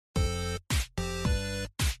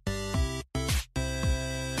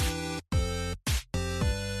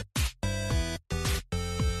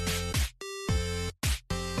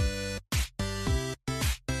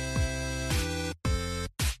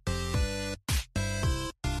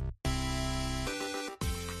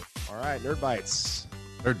right, Nerd Bites.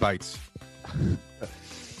 Nerd Bites.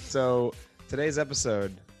 So today's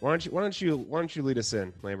episode, why don't you lead us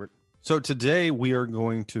in, Lambert? So today we're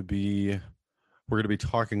going to be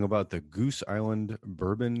talking about the Goose Island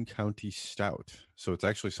Bourbon County Stout. So it's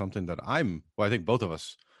actually something that I think both of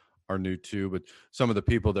us are new to, but some of the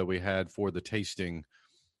people that we had for the tasting,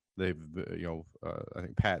 they've, I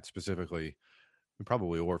think Pat specifically, and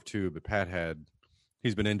probably Orf too, but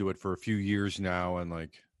he's been into it for a few years now and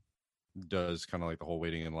does kind of like the whole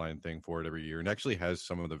waiting in line thing for it every year, and actually has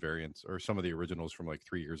some of the variants or some of the originals from like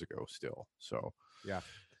 3 years ago still. So yeah,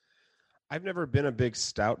 I've never been a big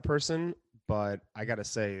stout person, but I gotta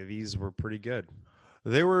say these were pretty good.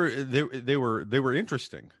 They were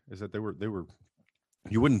interesting. Is that they were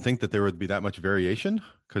you wouldn't think that there would be that much variation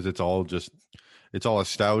because it's all a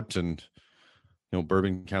stout and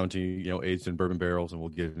Bourbon County, aged in bourbon barrels, and we'll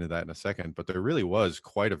get into that in a second. But there really was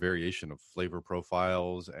quite a variation of flavor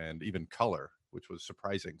profiles and even color, which was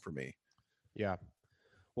surprising for me. Yeah.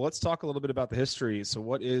 Well, let's talk a little bit about the history. So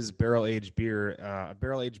what is barrel-aged beer? A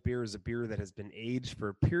barrel-aged beer is a beer that has been aged for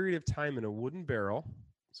a period of time in a wooden barrel.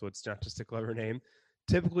 So it's not just a clever name.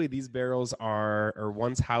 Typically, these barrels are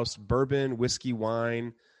once housed bourbon, whiskey,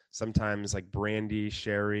 wine, sometimes like brandy,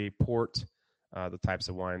 sherry, port, the types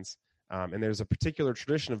of wines. And there's a particular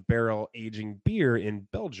tradition of barrel aging beer in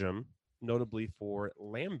Belgium, notably for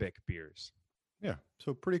lambic beers. Yeah,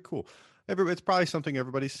 so pretty cool. It's probably something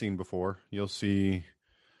everybody's seen before. You'll see,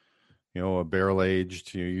 a barrel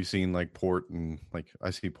aged. You've seen like port, and like I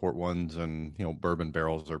see port ones, and bourbon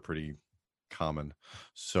barrels are pretty common.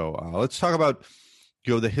 So let's talk about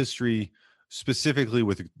the history specifically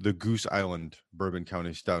with the Goose Island Bourbon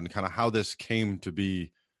County Stout and kind of how this came to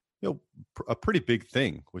be a pretty big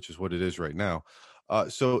thing, which is what it is right now.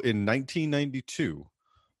 So in 1992,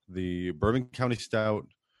 the Bourbon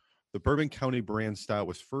County brand stout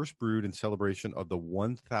was first brewed in celebration of the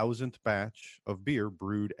 1000th batch of beer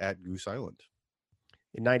brewed at Goose Island.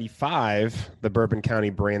 In 95, the Bourbon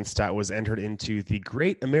County brand stout was entered into the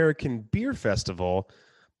Great American Beer Festival,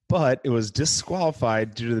 but it was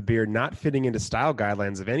disqualified due to the beer not fitting into style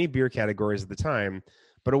guidelines of any beer categories at the time,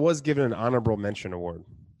 but it was given an honorable mention award.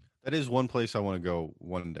 That is one place I want to go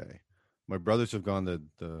one day. My brothers have gone to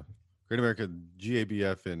the Great American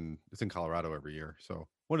GABF it's in Colorado every year. So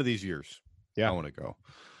one of these years, I want to go.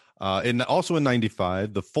 And also in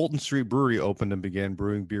 95, the Fulton Street Brewery opened and began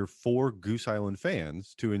brewing beer for Goose Island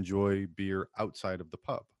fans to enjoy beer outside of the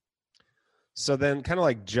pub. So then kind of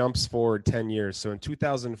like jumps forward 10 years. So in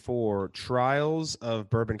 2004, trials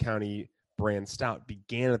of Bourbon County brand stout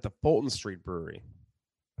began at the Fulton Street Brewery.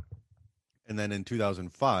 And then in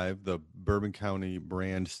 2005, the Bourbon County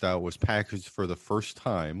brand stout was packaged for the first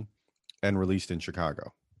time and released in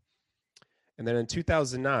Chicago. And then in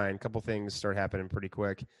 2009, a couple things start happening pretty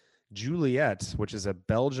quick. Juliet, which is a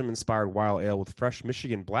Belgium-inspired wild ale with fresh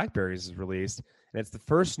Michigan blackberries, is released. And it's the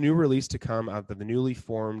first new release to come out of the newly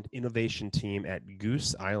formed innovation team at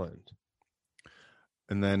Goose Island.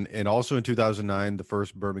 And also in 2009, the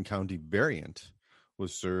first Bourbon County variant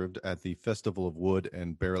was served at the Festival of Wood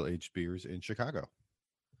and Barrel-Aged Beers in Chicago.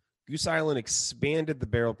 Goose Island expanded the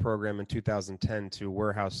barrel program in 2010 to a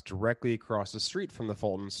warehouse directly across the street from the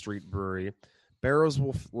Fulton Street Brewery. Barrels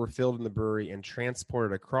were filled in the brewery and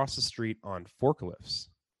transported across the street on forklifts.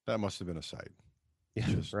 That must have been a sight. Yeah,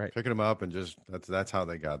 just right. Picking them up and that's how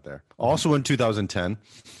they got there. Also in 2010,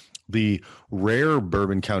 the Rare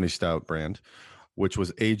Bourbon County Stout brand, which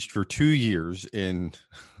was aged for 2 years in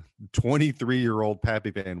 23-year-old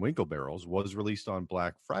Pappy Van Winkle barrels, was released on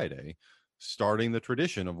Black Friday, starting the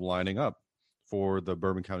tradition of lining up for the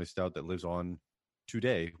Bourbon County Stout that lives on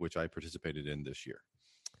today, which I participated in this year.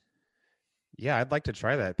 Yeah, I'd like to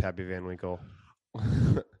try that Pappy Van Winkle.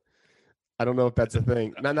 I don't know if that's a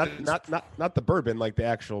thing. Not the bourbon, like the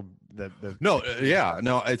actual the. No,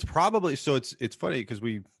 it's probably so. It's funny because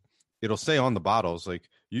it'll say on the bottles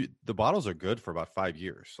the bottles are good for about 5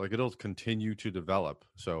 years. Like it'll continue to develop.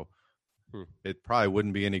 So it probably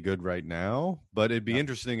wouldn't be any good right now, but it'd be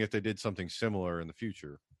interesting if they did something similar in the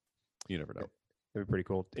future. You never know. That'd be pretty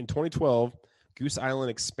cool. In 2012, Goose Island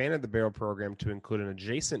expanded the barrel program to include an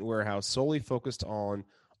adjacent warehouse solely focused on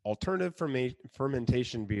alternative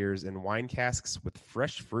fermentation beers and wine casks with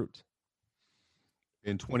fresh fruit.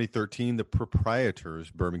 In 2013, the Proprietors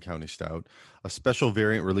Bourbon County Stout, a special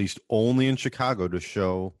variant released only in Chicago to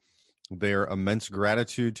show their immense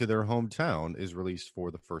gratitude to their hometown, is released for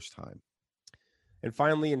the first time. And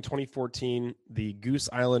finally, in 2014, the Goose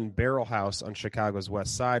Island Barrel House on Chicago's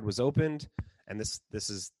west side was opened, and this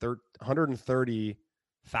is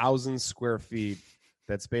 130,000 square feet.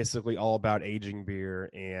 That's basically all about aging beer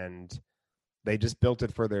and they just built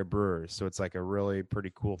it for their brewers. So it's like a really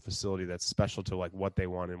pretty cool facility that's special to like what they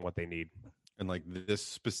want and what they need. And like this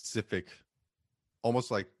specific,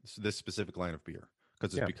 almost like this specific line of beer,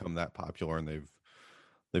 because it's become that popular, and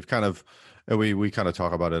they've kind of, and we kind of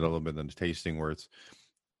talk about it a little bit in the tasting, where it's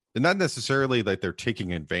not necessarily like they're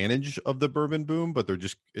taking advantage of the bourbon boom, but they're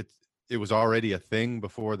just it was already a thing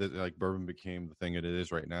before that, like bourbon became the thing it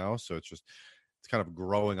is right now. So it's kind of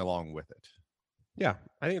growing along with it. Yeah,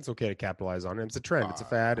 I think it's okay to capitalize on it. It's a trend, it's a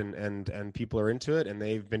fad, and people are into it, and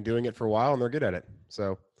they've been doing it for a while, and they're good at it.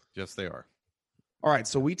 So yes, they are. All right,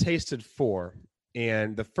 so we tasted 4,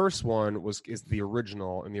 and the first one is the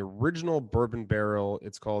original, and the original bourbon barrel.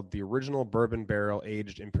 It's called the Original Bourbon Barrel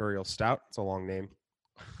Aged Imperial Stout. It's a long name.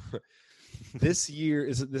 This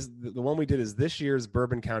year the one we did is this year's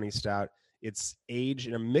Bourbon County Stout. It's aged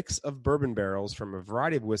in a mix of bourbon barrels from a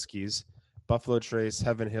variety of whiskeys: Buffalo Trace,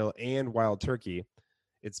 Heaven Hill, and Wild Turkey.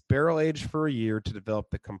 It's barrel aged for a year to develop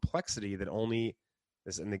the complexity that only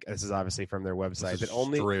this is obviously from their website. That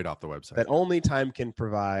only straight off the website. That only time can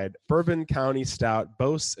provide. Bourbon County Stout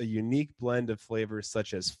boasts a unique blend of flavors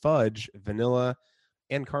such as fudge, vanilla,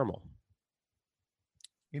 and caramel.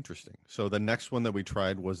 Interesting. So the next one that we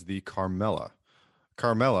tried was the Carmela.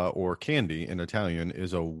 Carmela, or candy in Italian,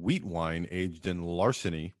 is a wheat wine aged in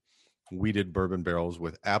larceny wheated bourbon barrels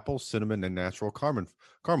with apple, cinnamon, and natural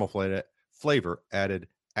caramel flavor added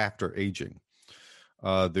after aging.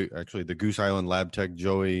 The Goose Island lab tech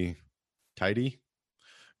Joey Tidy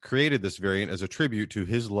created this variant as a tribute to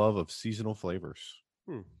his love of seasonal flavors.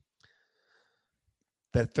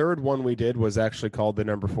 That third one we did was actually called the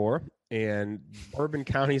number 4, and Bourbon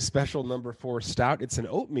County Special Number 4 Stout. It's an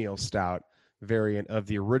oatmeal stout variant of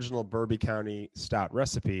the original Bourbon County Stout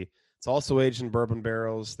recipe. It's also aged in bourbon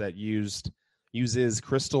barrels that uses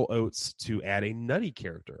crystal oats to add a nutty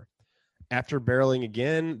character. After barreling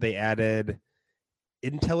again, they added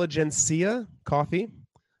Intelligentsia coffee,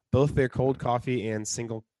 both their cold coffee and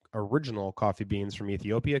single original coffee beans from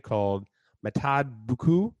Ethiopia called Matad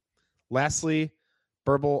Buku. Lastly,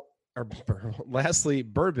 bourbon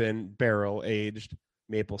barrel aged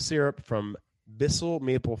maple syrup from Bissell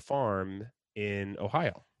Maple Farm in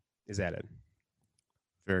Ohio is added.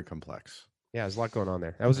 Very complex. Yeah, there's a lot going on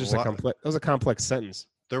there. That was just a complex sentence.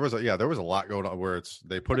 There was a lot going on where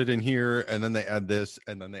they put it in here and then they add this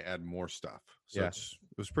and then they add more stuff. So it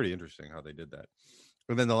was pretty interesting how they did that.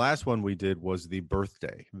 And then the last one we did was the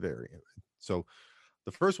birthday variant. So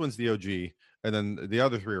the first one's the OG, and then the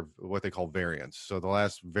other 3 are what they call variants. So the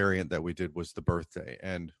last variant that we did was the birthday.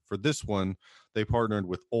 And for this one, they partnered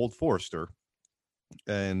with Old Forester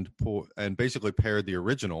and basically paired the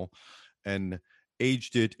original and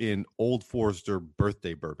aged it in Old Forester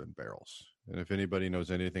birthday bourbon barrels. And if anybody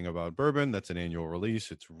knows anything about bourbon, that's an annual release.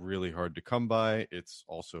 It's really hard to come by. It's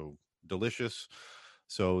also delicious.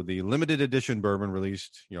 So the limited edition bourbon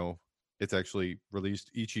released, it's actually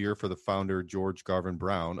released each year for the founder, George Garvin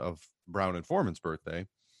Brown of Brown and Forman's birthday,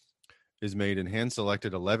 is made in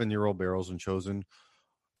hand-selected 11-year-old barrels and chosen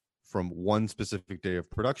from one specific day of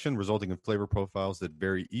production, resulting in flavor profiles that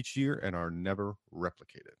vary each year and are never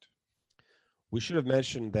replicated. We should have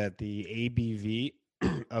mentioned that the ABV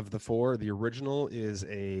of the 4, the original is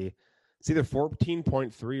it's either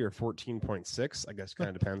 14.3 or 14.6. I guess kind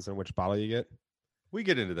of depends on which bottle you get. We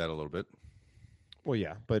get into that a little bit. Well,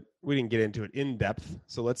 yeah, but we didn't get into it in depth.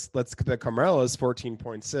 So let's the Carmela is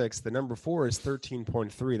 14.6. The number 4 is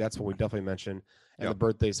 13.3. That's what we definitely mentioned. And the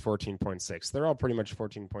birthday is 14.6. They're all pretty much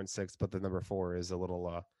 14.6, but the number 4 is a little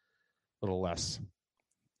less.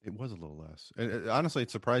 It was a little less. And honestly,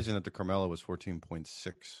 it's surprising that the Carmela was 14.6.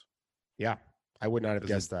 Yeah, I would not have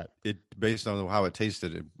guessed that. It based on how it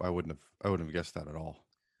tasted, I wouldn't have guessed that at all.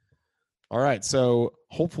 All right, so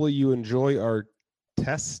hopefully you enjoy our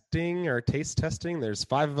taste testing. There's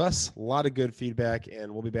 5 of us, a lot of good feedback,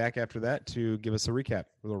 and we'll be back after that to give us a recap.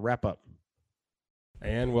 We'll wrap up.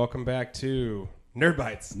 And welcome back to Nerd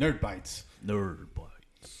Bites.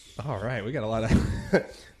 All right, we got a lot of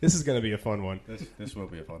this is going to be a fun one. This will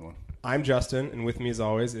be a fun one. I'm Justin, and with me as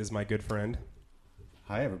always is my good friend.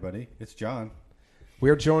 Hi everybody, it's John. We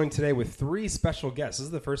are joined today with 3 special guests. This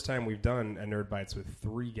is the first time we've done a Nerd Bites with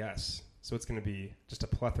 3 guests, so it's going to be just a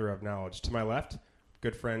plethora of knowledge. To my left,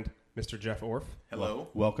 good friend, Mr. Jeff Orff. Hello.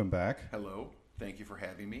 Welcome back. Hello. Thank you for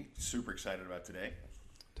having me. Super excited about today.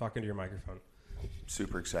 Talking to your microphone.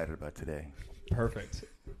 Super excited about today. Perfect.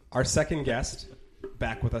 Our second guest,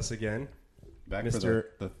 back with us again. Back for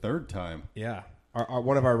the third time. Yeah.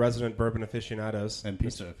 One of our resident bourbon aficionados. And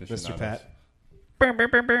pizza aficionados. Mr. Pat.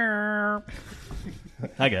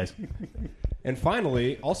 Hi, guys. And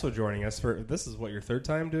finally, also joining us this is what, your third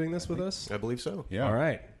time doing this with us? I believe so. Yeah. All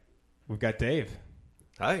right. we've got Dave.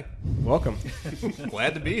 Hi. Welcome.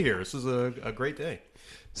 Glad to be here. This is a great day.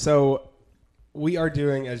 So we are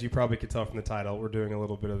doing, as you probably could tell from the title, we're doing a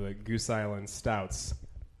little bit of the Goose Island Stouts.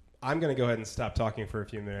 I'm going to go ahead and stop talking for a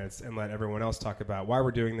few minutes and let everyone else talk about why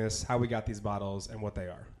we're doing this, how we got these bottles, and what they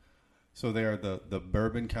are. So they are the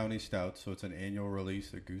Bourbon County Stout. So it's an annual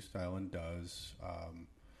release that Goose Island does.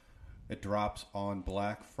 It drops on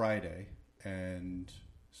Black Friday, and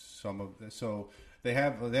they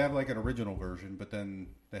have like an original version, but then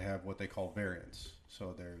they have what they call variants.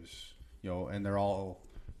 So there's and they're all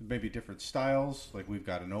maybe different styles. Like we've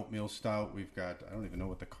got an oatmeal stout. We've got, I don't even know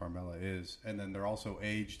what the Carmela is. And then they're also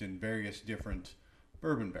aged in various different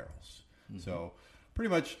bourbon barrels. Mm-hmm. So pretty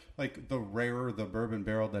much like the rarer the bourbon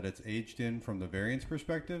barrel that it's aged in from the variance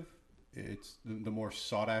perspective, it's the more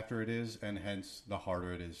sought after it is, and hence the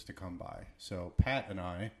harder it is to come by. So Pat and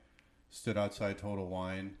I stood outside Total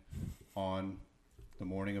Wine on the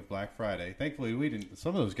morning of Black Friday. Thankfully, we didn't.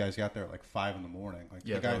 Some of those guys got there at like 5 in the morning. Like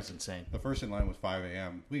yeah, that was insane. The first in line was 5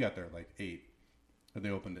 a.m. We got there at like 8, and they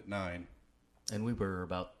opened at 9. And we were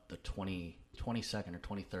about the 22nd or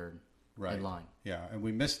 23rd in line. Yeah, and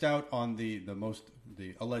we missed out on the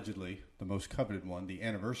allegedly the most coveted one, the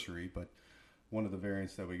anniversary. But one of the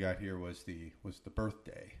variants that we got here was the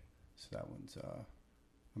birthday. So that one's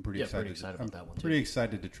I'm pretty excited. Pretty excited about that one. Pretty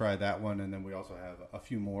excited to try that one, and then we also have a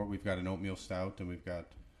few more. We've got an oatmeal stout, and we've got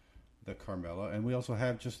the Carmela, and we also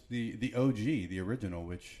have just the OG, the original,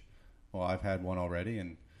 which, well, I've had one already,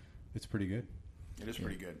 and it's pretty good. It is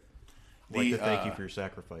pretty good. I'd like to thank you for your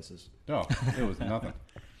sacrifices. No, it was nothing.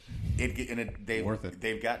 Worth it.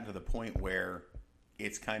 They've gotten to the point where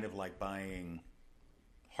it's kind of like buying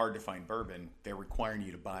hard to find bourbon. They're requiring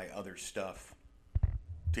you to buy other stuff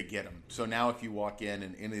to get them. So now if you walk in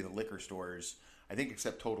and any of the liquor stores, I think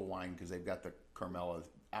except Total Wine because they've got the Carmela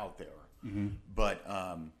out there, but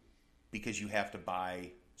because you have to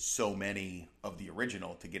buy so many of the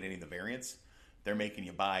original to get any of the variants, they're making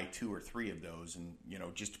you buy 2 or 3 of those. And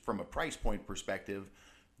just from a price point perspective,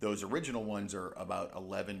 those original ones are about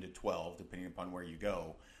 11 to 12 depending upon where you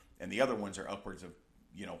go, and the other ones are upwards of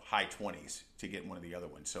high 20s to get one of the other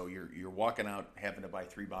ones. So you're walking out having to buy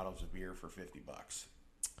 3 bottles of beer for $50.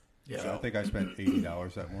 Yeah, so I think I spent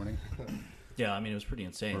 $80 that morning. Yeah, I mean, it was pretty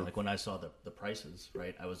insane. Like when I saw the prices,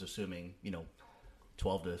 right, I was assuming, $12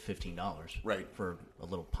 to $15 right for a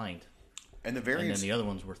little pint. And the variants, and then the other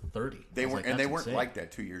ones were 30. They weren't like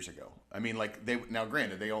that 2 years ago. I mean, like now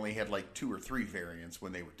granted, they only had like 2 or 3 variants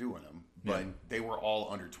when they were doing them, but they were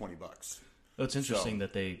all under $20. Well, it's interesting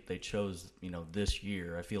that they chose, this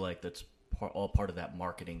year. I feel like that's all part of that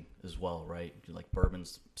marketing as well, right? Like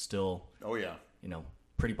bourbon's still,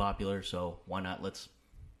 pretty popular, so why not let's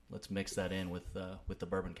mix that in with the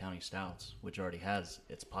Bourbon County Stouts, which already has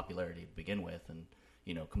its popularity to begin with, and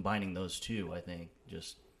combining those two, I think,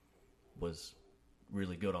 just was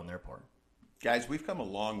really good on their part. Guys, we've come a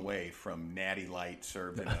long way from Natty Light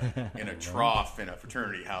served in a trough in a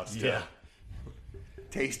fraternity house to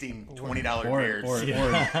tasting $20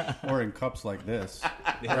 beers, or in cups like this.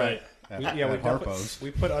 Right. Harpo's.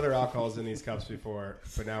 We've put other alcohols in these cups before,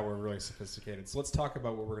 but now we're really sophisticated. So let's talk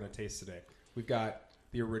about what we're going to taste today. We've got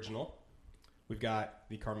the original. We've got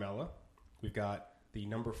the Carmela. We've got the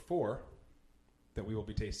number 4 that we will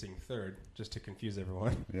be tasting third, just to confuse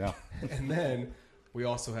everyone. Yeah. And then we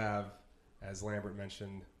also have, as Lambert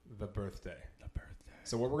mentioned, the birthday.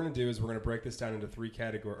 So what we're going to do is we're going to break this down into 4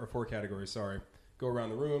 categories. Go around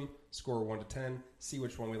the room, score 1 to 10, see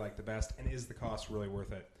which one we like the best, and is the cost really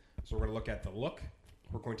worth it? So we're going to look at the look.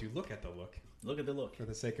 We're going to look at the look. Look at the look. For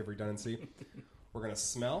the sake of redundancy. We're going to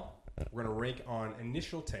smell. We're going to rank on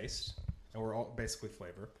initial taste, and we're all basically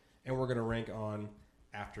flavor. And we're going to rank on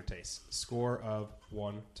aftertaste. Score of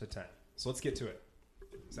 1 to 10. So let's get to it.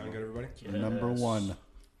 Sound good, everybody? Yes. Number 1.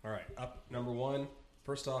 All right. Up number 1.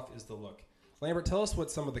 First off is the look. Lambert, tell us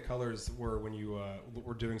what some of the colors were when you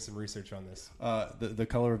were doing some research on this. The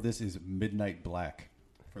color of this is midnight black.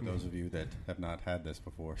 For those of you that have not had this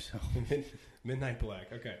before, so midnight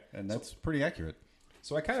black, okay, and that's pretty accurate.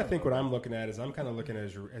 So I kind of think what I'm looking at is I'm kind of looking at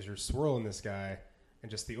as you're swirling this guy, and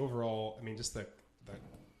just the overall, I mean, just the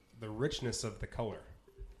richness of the color.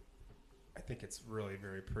 I think it's really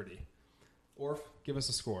very pretty. Orf, give us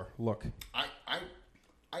a score. Look, I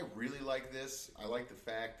really like this. I like the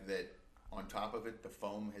fact that on top of it, the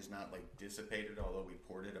foam has not like dissipated, although we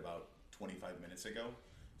poured it about 25 minutes ago.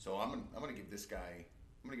 So I'm gonna give this guy.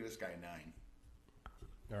 I'm going to give this guy a 9.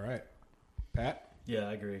 All right. Pat? Yeah,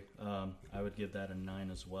 I agree. I would give that a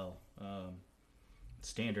 9 as well.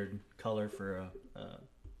 Standard color for a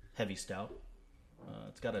heavy stout.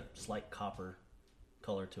 It's got a slight copper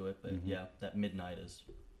color to it, but that midnight is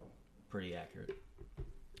pretty accurate.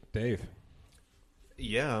 Dave.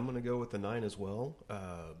 Yeah, I'm going to go with the 9 as well.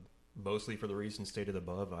 Mostly for the reasons stated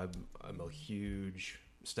above. I'm a huge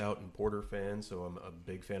stout and porter fan, so I'm a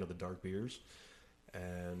big fan of the dark beers.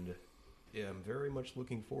 And yeah, I'm very much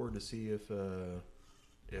looking forward to see if the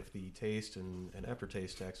taste and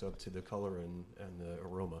aftertaste stacks up to the color and the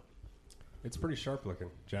aroma. It's pretty sharp looking.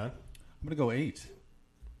 John? I'm going to go 8.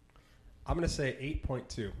 I'm going to say 8.2.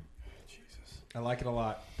 Jesus. I like it a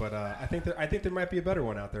lot, but I think there might be a better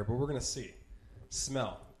one out there, but we're going to see.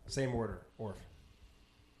 Smell. Same order. Orf.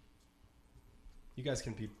 You guys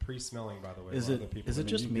can be pre-smelling, by the way. Is it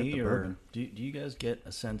just me, or do you guys get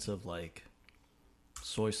a sense of like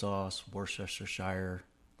soy sauce, Worcestershire,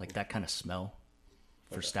 like that kind of smell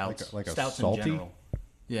for stouts? Like a stouts salty? in general.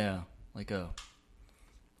 Yeah, like a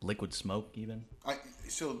liquid smoke even.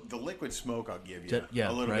 So the liquid smoke, I'll give you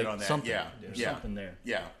a little bit on that. Something. Yeah, There's something there.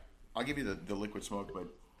 Yeah, I'll give you the liquid smoke, but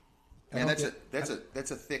man,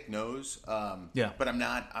 that's a thick nose. But I'm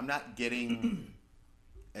not getting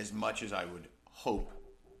as much as I would hope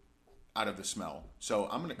out of the smell. So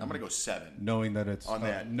I'm gonna go 7. Knowing that it's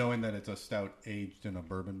a stout aged in a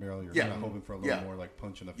bourbon barrel, you're kind of hoping for a little more like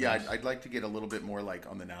punch in the face. Yeah, I'd like to get a little bit more like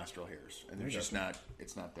on the nostril hairs, and there's just not.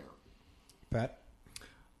 It's not there. Pat?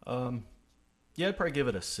 Yeah, I'd probably give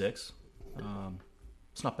it a 6.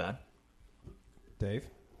 It's not bad. Dave?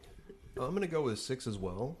 I'm going to go with 6 as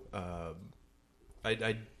well.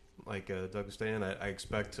 I like Doug was saying, I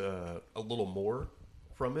expect a little more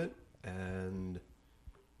from it, and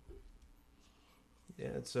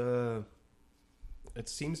yeah, it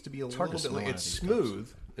seems to be a little bit like it's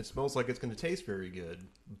smooth. It smells like it's going to taste very good,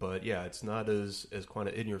 but yeah, it's not as kind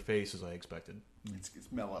of in your face as I expected. It's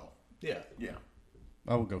mellow. Yeah.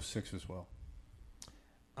 I will go 6 as well.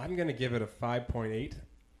 I'm going to give it a 5.8,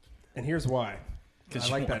 and here's why. I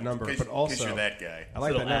like that number, but also you're that guy. I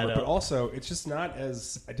like that number, but also it's just not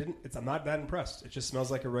as I'm not that impressed. It just smells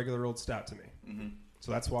like a regular old stout to me. Mm-hmm.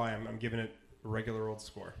 So that's why I'm giving it a regular old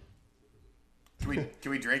score. Can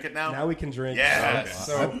we drink it now? Now we can drink. Yeah. Okay.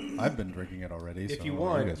 So I've been drinking it already. If you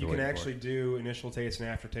want, you can actually do initial taste and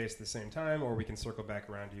aftertaste at the same time, or we can circle back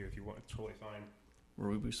around to you if you want. It's totally fine.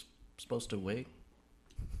 Were we supposed to wait?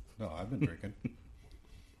 No, I've been drinking.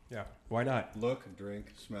 Yeah. Why not? Look, drink,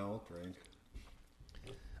 smell, drink.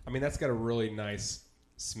 I mean, that's got a really nice,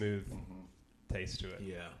 smooth taste to it.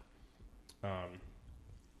 Yeah.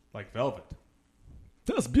 Like velvet.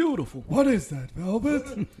 That's beautiful. What is that,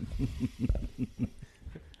 velvet?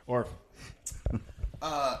 Or,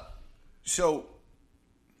 so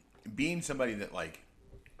being somebody that like,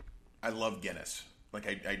 I love Guinness. Like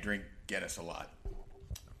I drink Guinness a lot.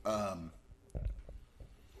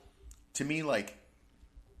 To me, like,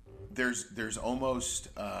 there's almost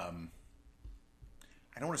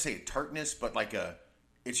I don't want to say a tartness, but like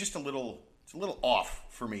it's just a little off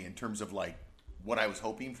for me in terms of like what I was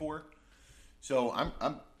hoping for. So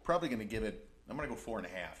I'm probably going to give it. I'm going to go 4.5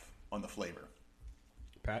 on the flavor.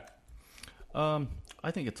 Pat? I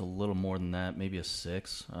think it's a little more than that, maybe a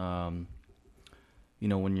 6. When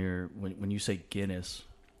you say Guinness,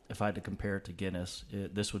 if I had to compare it to Guinness,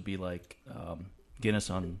 this would be like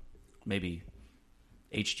Guinness on maybe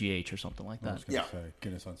HGH or something like that. I was going to say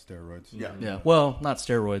Guinness on steroids. Yeah. Well, not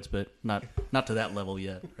steroids, but not to that level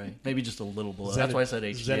yet, right? Maybe just a little below. That's why I said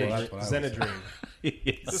HGH. Xenadrine.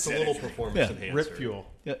 Just a little performance enhancer. Rip Fuel.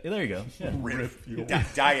 Yeah, there you go. Yeah. Rip Fuel.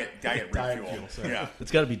 Diet Rip Fuel. Yeah.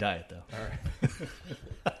 It's got to be diet, though. All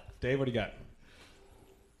right. Dave, what do you got?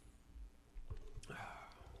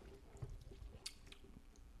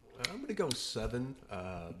 I'm going to go 7.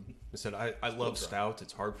 I said I love stout.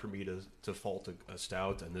 It's hard for me to fault a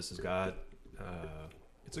stout, and this has got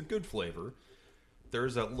it's a good flavor.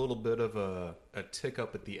 There's a little bit of a tick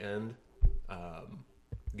up at the end.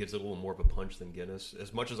 Gives it a little more of a punch than Guinness.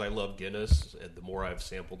 As much as I love Guinness, and the more I've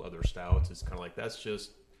sampled other stouts, it's kind of like that's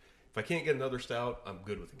just if I can't get another stout, I'm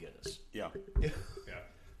good with a Guinness. Yeah.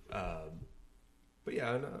 But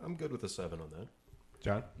yeah, I'm good with a 7 on that.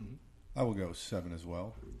 John? Mm-hmm. I will go 7 as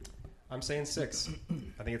well. I'm saying 6.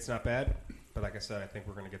 I think it's not bad, but like I said, I think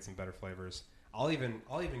we're going to get some better flavors. I'll even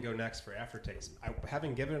go next for aftertaste.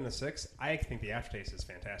 Having given it a 6, I think the aftertaste is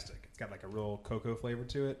fantastic. It's got like a real cocoa flavor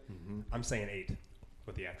to it. Mm-hmm. I'm saying 8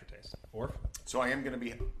 with the aftertaste. Orf? So I am going to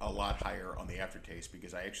be a lot higher on the aftertaste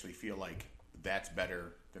because I actually feel like that's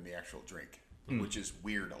better than the actual drink, which is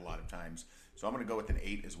weird a lot of times. So I'm going to go with an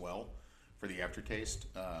 8 as well for the aftertaste.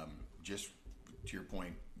 Just to your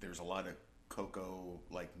point, there's a lot of cocoa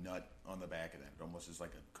like nut on the back of that. It almost is like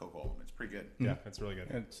a cocoa almond. It's pretty good. Yeah, it's really good.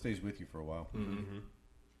 And it stays with you for a while. Mm-hmm.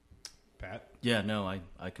 Pat? Yeah, no,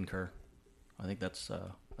 I concur. I think that's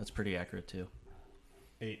pretty accurate too.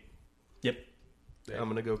 8. Yep. I'm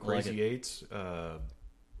gonna go Crazy Eights.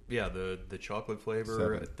 Yeah, the chocolate flavor.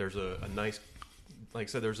 7. There's a nice, like I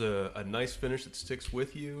said, there's a nice finish that sticks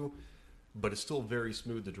with you, but it's still very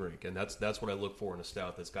smooth to drink, and that's what I look for in a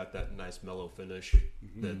stout that's got that nice mellow finish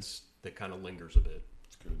that kind of lingers a bit.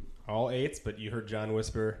 It's good. All 8s, but you heard John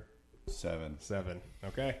whisper 7. 7.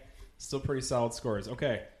 Okay, still pretty solid scores.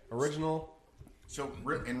 Okay, original. So,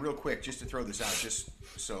 and real quick, just to throw this out, just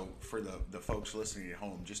so for the folks listening at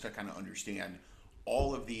home, just to kind of understand,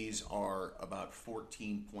 all of these are about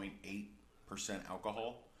 14.8%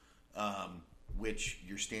 alcohol, which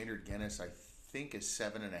your standard Guinness, I think, is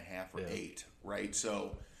 7.5 or 8, right?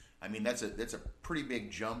 So, I mean, that's a pretty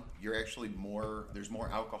big jump. You're actually there's more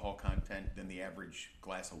alcohol content than the average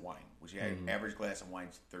glass of wine, which the average glass of wine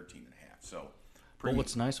is 13.5. So, well,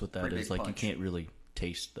 what's nice with that is like you can't really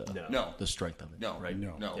taste the strength of it. No, right?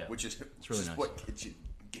 No, yeah. which is it's really nice. What gets you.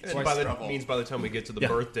 And by the time we get to the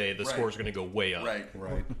birthday, the score's going to go way up.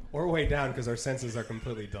 Right. Or way down because our senses are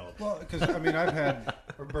completely dulled. Well, because I mean, I've had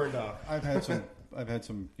or burned off. I've had some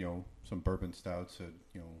some bourbon stouts at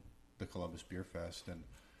the Columbus Beer Fest, and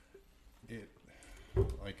it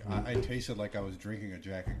I tasted like I was drinking a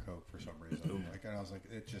Jack and Coke for some reason. And I was like,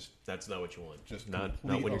 it just that's not what you want. Just not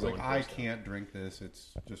when you're going. I can't drink this.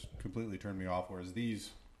 It's just completely turned me off. Whereas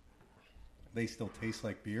these. They still taste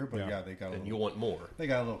like beer, but they got you want more. They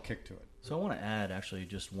got a little kick to it. So I want to add actually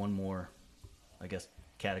just one more, I guess,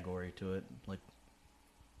 category to it. Like,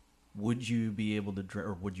 would you be able to drink,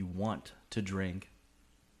 or would you want to drink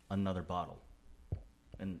another bottle,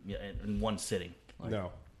 in one sitting? Like,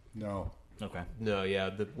 No. Okay. No, yeah.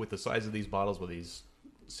 With the size of these bottles, with these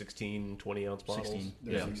 16, 20 ounce bottles, 16.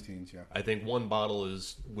 They're 16s. Yeah. I think one bottle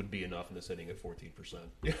would be enough in the sitting at 14%.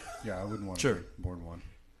 Yeah, I wouldn't want Sure. more than one.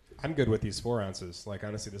 I'm good with these 4 ounces. Like,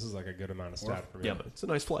 honestly, this is like a good amount of stout for me. Yeah, but it's a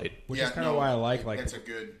nice flight. Which is kind of why I like that's a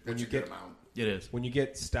good amount. It is. When you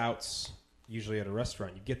get stouts, usually at a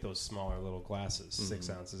restaurant, you get those smaller little glasses,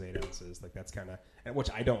 6 ounces, 8 ounces. Like, that's kind of,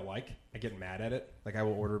 which I don't like. I get mad at it. Like, I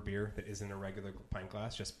will order beer that isn't a regular pint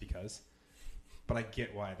glass just because. But I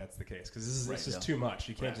get why that's the case because this is too much.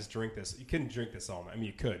 You can't just drink this. You couldn't drink this all night. I mean,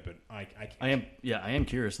 you could, but I can't. I am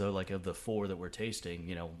curious though. Like of the 4 that we're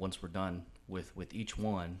tasting, once we're done with each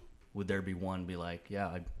one, would there be one be like,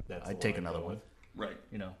 I'd take another one. Right.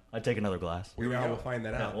 I'd take another glass. We'll find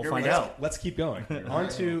that out. We'll find out. Let's keep going. On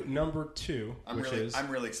to number 2, I'm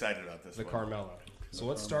really excited about this. The Carmelo. So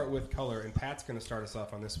let's start with color, and Pat's going to start us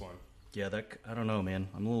off on this one. Yeah, I don't know, man.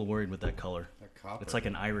 I'm a little worried with that color. That copper. It's like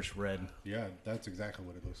an Irish red. Yeah, that's exactly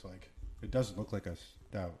what it looks like. It doesn't look like a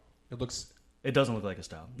stout. It doesn't look like a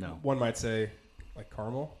stout. No. One might say like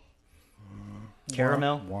caramel.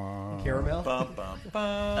 Caramel. Wow. Caramel. Bum, bum,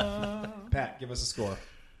 bum. Pat, give us a score.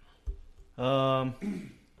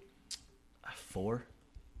 4.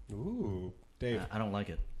 Ooh, Dave. I don't like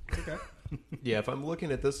it. Okay. Yeah, if I'm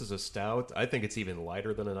looking at this as a stout, I think it's even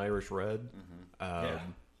lighter than an Irish red.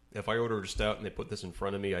 If I ordered a stout and they put this in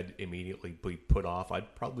front of me, I'd immediately be put off.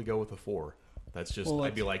 I'd probably go with a 4. That's just,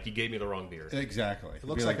 I'd be like, you gave me the wrong beer. Exactly. It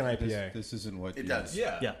looks like an IPA. This isn't what it does.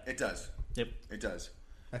 Yeah. It does. Yep. It does.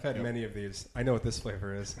 I've had many of these. I know what this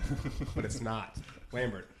flavor is, but it's not.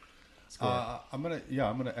 Lambert. I'm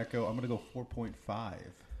gonna echo. I'm gonna go 4.5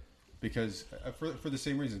 because for the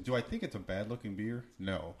same reason. Do I think it's a bad looking beer?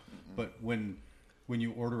 No, but when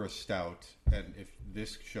you order a stout and if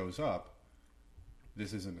this shows up,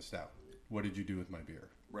 this isn't a stout. What did you do with my beer?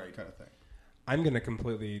 Right, kind of thing. I'm gonna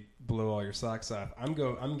completely blow all your socks off.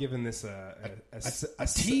 I'm giving this a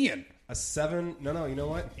 10. A 7. No, you know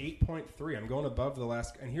what? 8.3. I'm going above the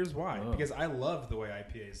last. And here's why. Oh. Because I love the way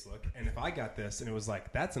IPAs look. And if I got this and it was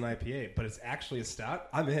like, that's an IPA, but it's actually a stout,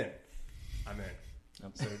 I'm in.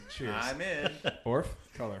 So cheers. I'm in. Orf,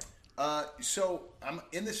 color. So I'm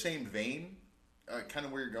in the same vein, kind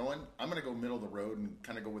of where you're going. I'm going to go middle of the road and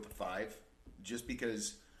kind of go with a 5, just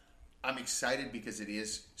because I'm excited because it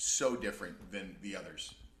is so different than the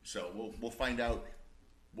others. So we'll find out.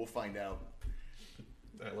 We'll find out.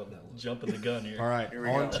 I love that one. Jumping the gun here. All right, Here we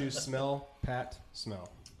on go. to smell. Pat,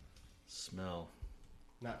 smell. Smell.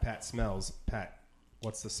 Not Pat smells. Pat,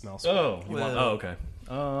 what's the smell? Oh, okay.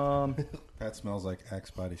 That smells like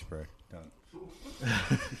Axe body spray. Done.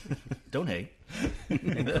 Don't hate.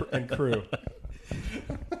 and crew.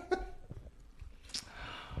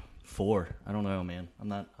 4. I don't know, man.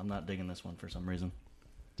 I'm not digging this one for some reason.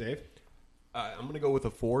 Dave? I'm going to go with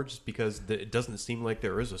a 4 just because it doesn't seem like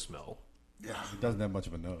there is a smell. Yeah, It doesn't have much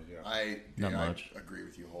of a nose. Yeah. I much. agree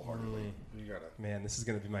with you wholeheartedly. You gotta. Man, this is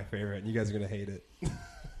going to be my favorite, and you guys are going to hate it.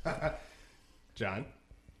 John?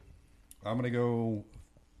 I'm gonna go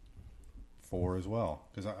 4 as well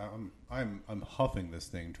because I'm huffing this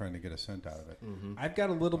thing trying to get a scent out of it. Mm-hmm. I've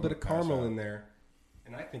got a little bit of caramel in there,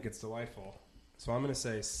 and I think it's delightful. So I'm going to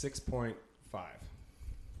say 6.5.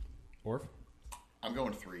 Orf? I'm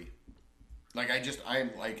going 3.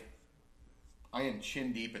 I am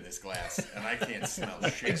chin deep in this glass, and I can't smell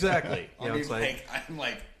shit. Exactly. I'm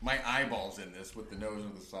like my eyeballs in this with the nose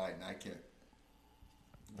on the side, and I can't.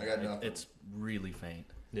 I got nothing. It's really faint.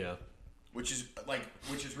 Yeah. Which is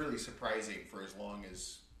really surprising for as long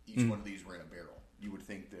as each one of these were in a barrel. You would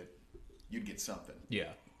think that you'd get something.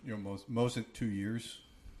 Yeah. Most in 2 years,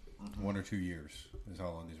 1 or 2 years is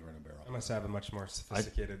how long these were in a barrel. I must have a much more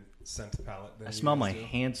sophisticated scent palette than I you smell guys my do.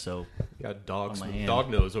 hand soap. Got dog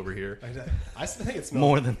nose over here. I think it smells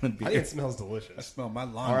More than the beer. I think it smells delicious. I smell my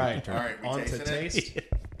lawn. All right, we on to tasting it? taste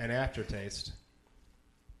and aftertaste.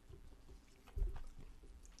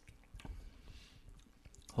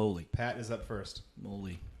 Holy Pat is up first.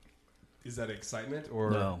 moly. Is that excitement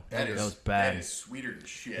or No, that is was bad. That is sweeter than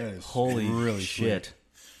shit. That is Holy really shit.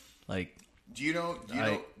 Like, Do you know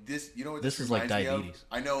this? You know what this this is like reminds me of? diabetes.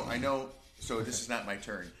 I know. So this is not my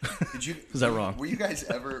turn. Did you? Is that wrong? Were you guys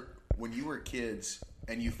ever, when you were kids,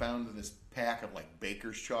 and you found this pack of like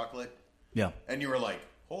Baker's chocolate, yeah. and you were like,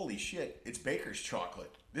 "Holy shit! It's Baker's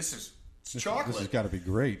chocolate. It's chocolate. This has got to be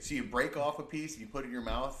great. So you break off a piece, you put it in your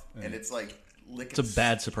mouth, and it's like licking. It's a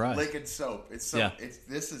bad surprise. Licking soap. It's Yeah.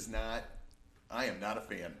 This is not. I am not a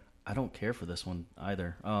fan. I don't care for this one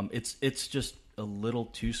either. It's just a little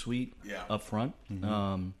too sweet up front.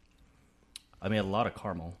 I mean, a lot of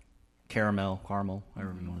caramel,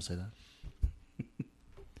 however you want to say that.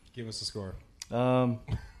 give us a score?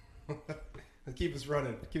 Keep Keep us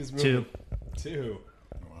running. Keep us moving. 2.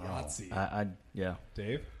 Wow. Yahtzee. Yeah.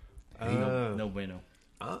 Dave? No bueno.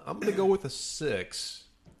 I'm going to go with a 6.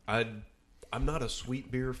 I'm not a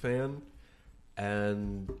sweet beer fan,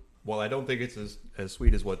 and while I don't think it's as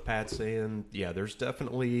sweet as what Pat's saying, yeah, there's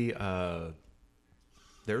definitely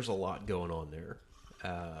there's a lot going on there.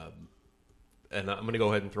 And I'm going to go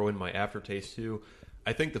ahead and throw in my aftertaste too.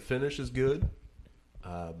 I think the finish is good.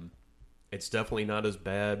 It's definitely not as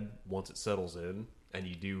bad once it settles in, and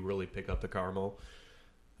you do really pick up the caramel.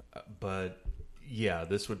 But yeah,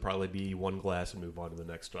 this would probably be one glass and move on to the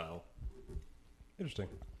next style. Interesting.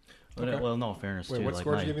 Well, in all fairness, Wait, too. what like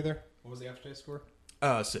score did you give me there? What was the aftertaste score?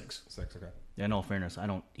 6. 6, okay. Yeah, in all fairness, I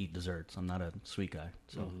don't eat desserts. I'm not a sweet guy,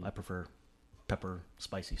 so I prefer pepper,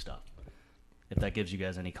 spicy stuff. If that gives you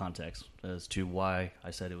guys any context as to why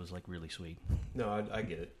I said it was like really sweet. No, I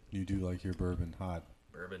get it. You do like your bourbon hot.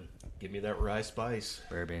 Bourbon. Give me that rye spice.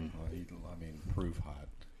 Bourbon. Well, proof hot.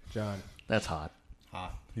 John. That's hot.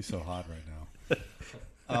 Hot. He's so hot right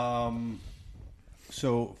now.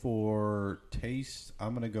 So for taste,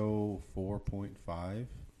 I'm going to go 4.5. A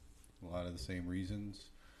lot of the same reasons.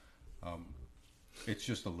 It's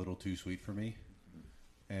just a little too sweet for me.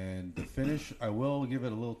 And the finish, I will give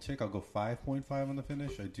it a little tick. I'll go 5.5 on the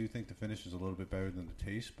finish. I do think the finish is a little bit better than the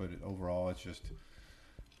taste, but overall, it's just,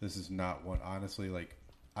 this is not one, honestly, like,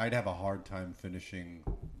 I'd have a hard time finishing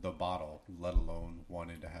the bottle, let alone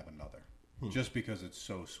wanting to have another, just because it's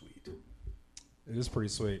so sweet. It is pretty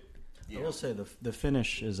sweet. I will say the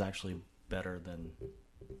finish is actually better than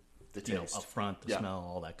The taste. up front, the smell,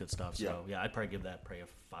 all that good stuff. So yeah, I'd probably give that a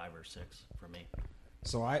 5 or 6 for me.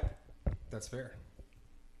 So that's fair.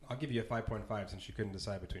 I'll give you a 5.5 since you couldn't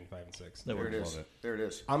decide between 5 and 6. There it is. There it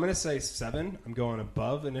is. I'm going to say 7. I'm going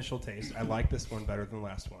above initial taste. I like this one better than the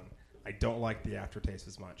last one. I don't like the aftertaste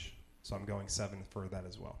as much. So I'm going 7 for that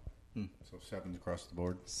as well. So 7s across the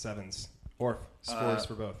board. 7s. Or scores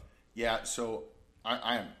for both. Yeah, so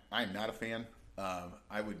I am not a fan.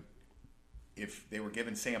 I would, if they were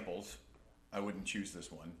given samples, I wouldn't choose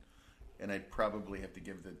this one, and I'd probably have to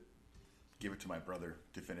give it to my brother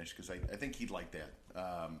to finish because I think he'd like that.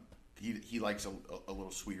 He likes a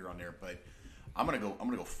little sweeter on there, but I'm gonna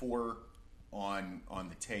go 4 on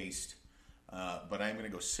the taste, but I'm gonna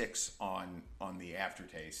go 6 on the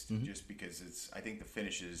aftertaste just because I think the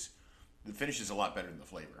finish is a lot better than the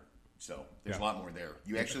flavor. So there's a lot more there.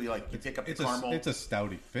 You actually you pick up the caramel. It's a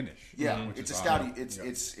stouty finish. Yeah, it's a stouty.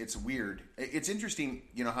 It's weird. It's interesting,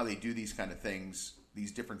 how they do these kind of things,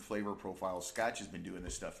 these different flavor profiles. Scotch has been doing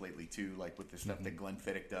this stuff lately too, like with the stuff that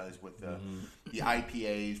Glenfiddich does with the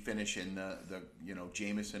IPA finish and the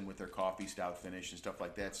Jameson with their coffee stout finish and stuff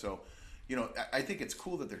like that. So, I think it's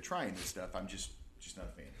cool that they're trying this stuff. I'm just not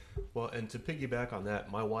a fan. Well, and to piggyback on that,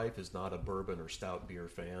 my wife is not a bourbon or stout beer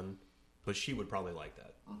fan, but she would probably like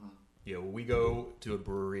that. When we go to a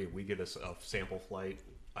brewery, we get a sample flight.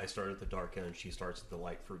 I start at the dark end, she starts at the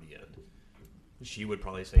light fruity end. She would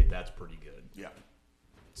probably say that's pretty good. Yeah.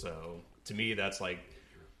 So to me, that's like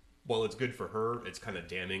while it's good for her, it's kind of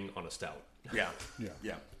damning on a stout. Yeah.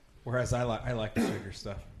 Whereas I like the sugar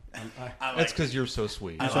stuff. That's because you're so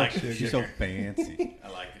sweet. She's so fancy. I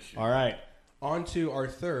like the sugar. All right, on to our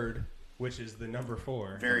third, which is the number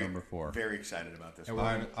 4. Number 4. Very excited about this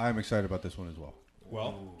one. I'm excited about this one as well.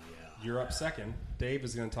 Well, you're up second. Dave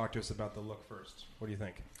is going to talk to us about the look first. What do you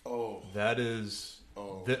think? That is...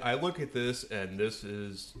 I look at this, and this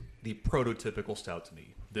is the prototypical stout to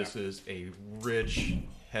me. This is a rich,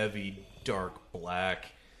 heavy, dark black,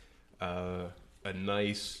 a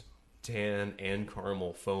nice tan and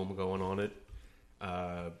caramel foam going on it.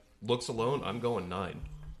 Looks alone, I'm going 9.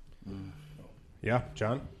 Yeah,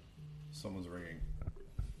 John? Someone's ringing.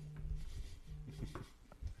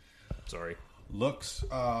 Sorry. Looks,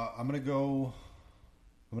 I'm gonna go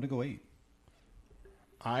 8.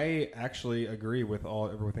 I actually agree with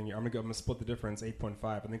everything. I'm gonna split the difference, 8.5.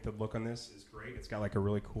 I think the look on this is great. It's got like a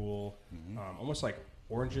really cool, almost like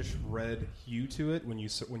orangish red hue to it when you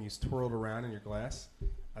twirl it around in your glass.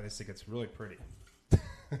 I just think it's really pretty.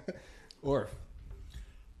 Orf.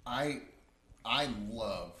 I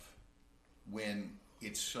love when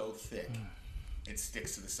it's so thick it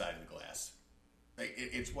sticks to the side of the glass.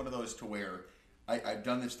 It's one of those to where I've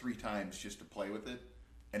done this 3 times just to play with it,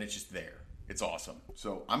 and it's just there. It's awesome.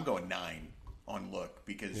 So I'm going 9 on look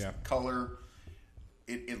because color,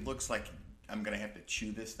 it looks like I'm going to have to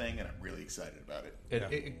chew this thing, and I'm really excited about it.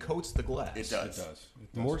 It coats the glass. It does.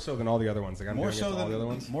 More so than all the other ones. Like More so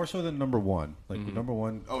than number 1. Like number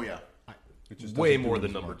 1. Oh, yeah. It just way doesn't more do than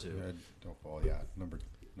as number much. 2. Don't fall. Yeah, number 2.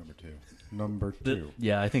 Number 2.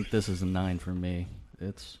 Yeah, I think this is a 9 for me.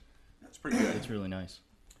 That's pretty good. It's really nice.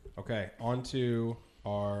 Okay, on to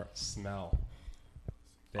our smell.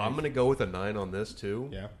 Dave. I'm going to go with a 9 on this, too.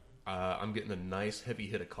 Yeah. I'm getting a nice heavy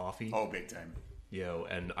hit of coffee. Oh, big time.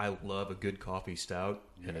 And I love a good coffee stout.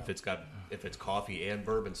 Yeah. And if it's coffee and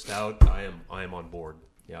bourbon stout, I am on board.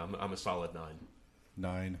 Yeah, I'm a solid 9.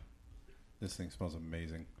 9. This thing smells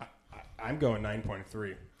amazing. I'm going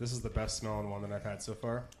 9.3. This is the best smelling one that I've had so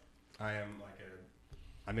far.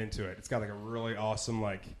 I'm into it. It's got like a really awesome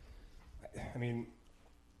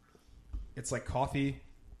it's like coffee.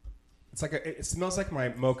 It smells like my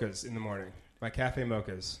mochas in the morning, my cafe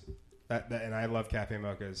mochas. And I love cafe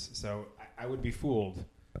mochas. So I would be fooled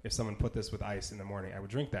if someone put this with ice in the morning. I would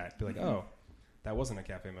drink that. Be like, oh, that wasn't a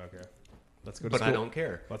cafe mocha. Let's go to school. But I don't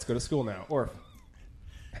care. Let's go to school now. Or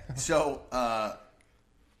So,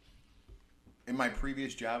 in my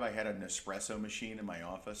previous job, I had an espresso machine in my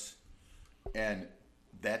office, and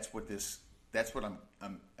that's what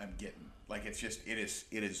I'm getting. Like it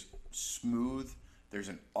is smooth. There's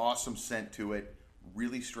an awesome scent to it.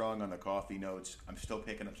 Really strong on the coffee notes. I'm still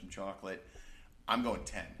picking up some chocolate. I'm going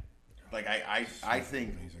 10. Like I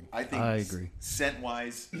think I agree. Scent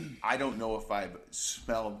wise, I don't know if I've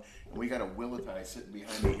smelled. And we got a Willeti sitting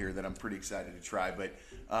behind me here that I'm pretty excited to try. But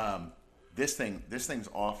this thing's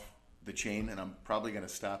off the chain, and I'm probably going to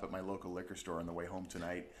stop at my local liquor store on the way home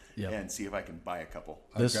tonight and see if I can buy a couple.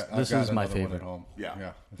 This is my favorite. At home.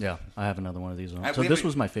 Yeah. I have another one of these at home. So this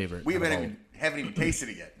was my favorite. We haven't even tasted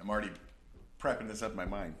it yet. I'm already prepping this up in my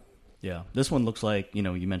mind. Yeah, this one looks like,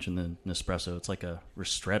 you mentioned the Nespresso. It's like a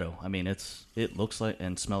ristretto. I mean, it looks like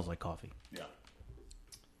and smells like coffee. Yeah.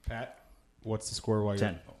 Pat, what's the score while you're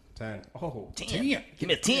 10. 10. Oh, 10. Give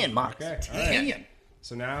me a 10, Mark. Okay. 10. Right.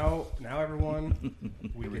 So now everyone,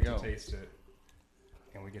 we get to taste it.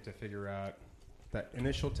 And we get to figure out that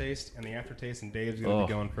initial taste and the aftertaste, and Dave's going to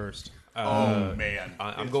be going first. Oh, man.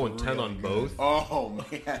 I'm going 10 on both. Oh,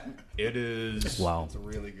 man. It is... Wow. It's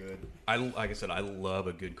really good. Like I said, I love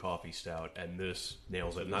a good coffee stout, and this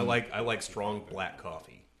nails it. And I like strong black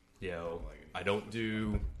coffee. I don't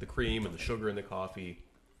do the cream and the sugar in the coffee.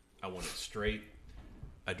 I want it straight.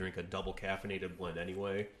 I drink a double caffeinated blend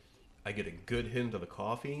anyway. I get a good hint of the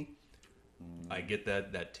coffee. I get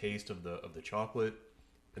that taste of the chocolate,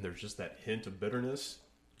 and there's just that hint of bitterness,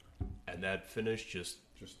 and that finish just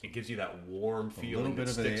it gives you that warm feeling that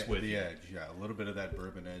sticks with the you. edge. Yeah, a little bit of that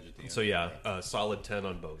bourbon edge at the end. So solid 10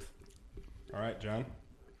 on both. All right, John.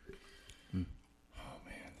 Oh man,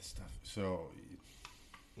 this stuff. So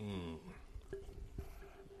I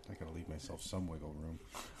gotta leave myself some wiggle room.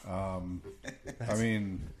 I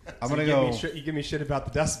mean, I'm gonna go. You give me shit about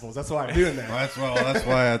the decibels. That's why I'm doing that.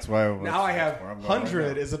 That's why. Now I have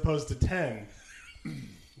 100 as opposed to 10.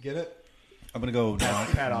 Get it? I'm gonna go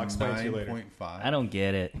Pat, I'll explain to you later. 9.5. I don't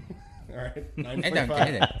get it. All right,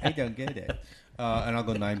 9.5. I don't get it. And I'll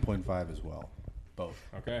go 9.5 as well. Both.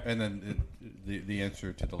 Okay. And then the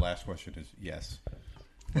answer to the last question is yes.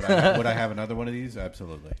 Would I have another one of these?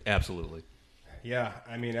 Absolutely. Absolutely. Yeah.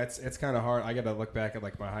 I mean, it's kind of hard. I got to look back at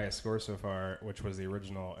like my highest score so far, which was the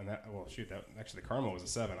original, and that actually the caramel was a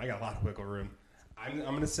 7. I got a lot of wiggle room. I'm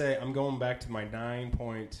going to say I'm going back to my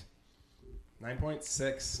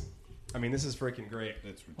 9.6. I mean, this is freaking great.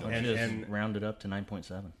 It's ridiculous. And rounded up to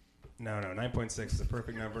 9.7. No, 9.6 is a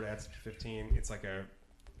perfect number. It adds 15. It's like a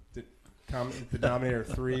denominator of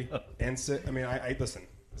 3 and 6. I mean, I listen.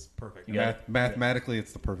 It's perfect. Mathematically,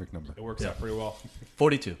 it's the perfect number. It works out pretty well.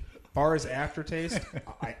 42. As far as aftertaste,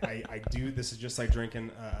 I do. This is just like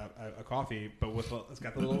drinking a coffee, but it's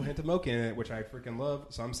got the little hint of mocha in it, which I freaking love.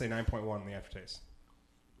 So I'm saying 9.1 on the aftertaste.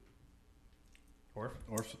 Orf?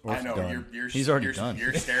 I know he's already done.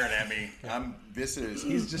 You're staring at me.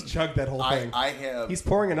 He's just chugged that whole thing. He's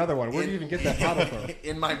pouring another one. Where do you even get that bottle from?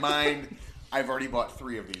 In my mind, I've already bought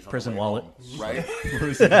 3 of these. Prison wallet, right?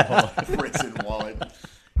 Prison wallet. Prison wallet.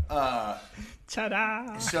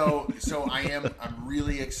 Ta-da! So I'm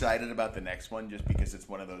really excited about the next one just because it's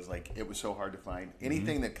one of those, like, it was so hard to find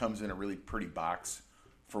anything that comes in a really pretty box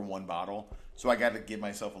for one bottle. So I got to give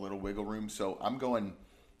myself a little wiggle room. So I'm going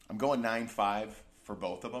 9.5 for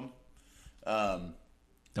both of them.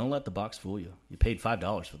 Don't let the box fool you. You paid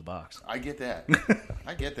 $5 for the box. I get that.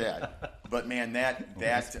 But man, that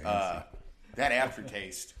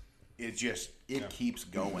aftertaste is just keeps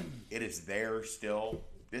going. It is there still.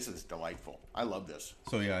 This is delightful. I love this.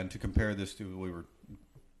 So yeah, and to compare this to, we were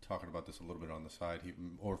talking about this a little bit on the side.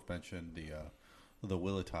 Orf mentioned the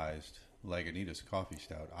Willetized Lagunitas Coffee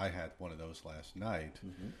Stout. I had one of those last night.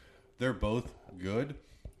 Mm-hmm. They're both good.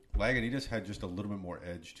 Lagunitas had just a little bit more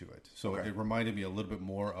edge to it, so it reminded me a little bit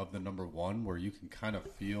more of the number 1, where you can kind of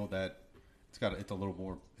feel that it's a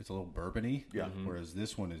little bourbony. Yeah. Mm-hmm. Whereas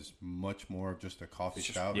this one is much more of just a coffee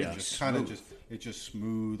stout. Yeah, It's just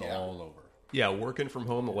smooth all over. Yeah, working from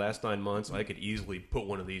home the last 9 months, I could easily put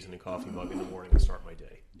one of these in a coffee mug in the morning and start my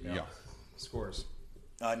day. Yeah. Scores.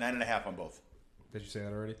 9.5 on both. Did you say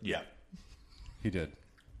that already? Yeah. He did.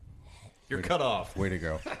 You're cut off. Way to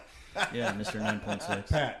go. Yeah, Mr. 9.6.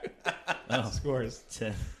 Pat. Scores.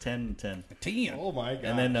 10. Oh, my God.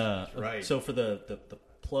 And then, right. So for the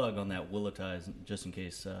plug on that Willetize, just in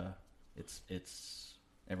case it's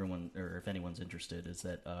everyone, or if anyone's interested, is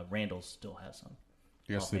that Randall's still has some.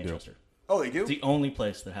 Yes, they Manchester. do. Oh, they do? It's the only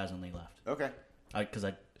place that has any left. Okay.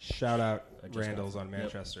 Shout out Randall's on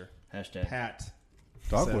Manchester. Yep. Hashtag. Pat.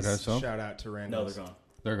 Dogwood has some. Shout out to No, Randall's. they're gone.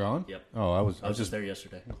 They're gone? Yep. Oh, I was just there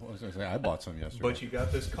yesterday. I was going to say, I bought some yesterday. But you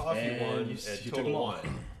got this coffee And one you at took Total them all.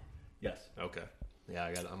 Wine. Yes. Okay. Yeah,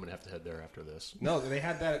 I'm going to have to head there after this. No, they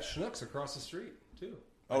had that at Schnucks across the street, too.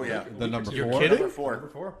 Oh, yeah. The number 4? You're kidding? Number 4. Number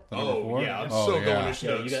 4. The number 4? Yeah, I'm so going to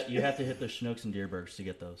Schnucks. Yeah, you have to hit the Schnucks and Deerbergs to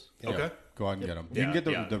get those. Yeah. Okay. Go out and get them. You Yeah, can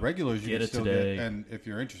get the regulars. You Get can it still today. get, and if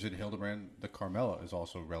you're interested, Hildebrand, the Carmela is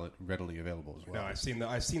also readily available as well. No,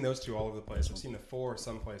 I've seen those two all over the place. I've seen the 4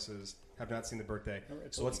 some places. Have not seen the birthday.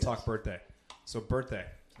 So let's talk birthday. So birthday.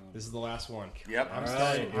 This is the last one. Yep.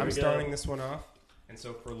 I'm starting this one off. And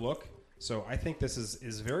so for look, so I think this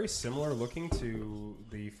is very similar looking to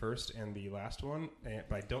the first and the last one,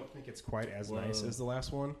 but I don't think it's quite as nice as the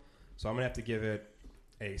last one. So I'm gonna have to give it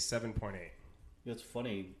a 7.8. It's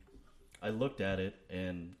funny. I looked at it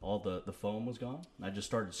and all the foam was gone. And I just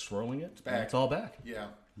started swirling it. back. It's all back. Yeah.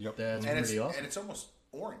 Yep. That's And pretty awesome. and it's almost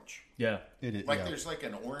orange. Yeah. It is. Like yeah. there's like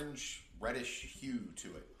an orange reddish hue to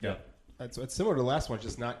it. Yeah. It's similar to the last one,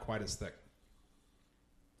 just not quite as thick.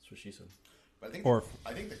 That's what she said. But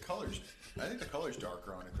I think the color's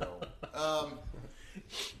darker on it though.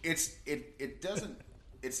 It's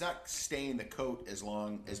not staying the coat as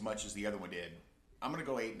much as the other one did. I'm gonna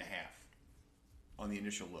go 8.5 on the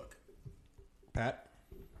initial look. Pat?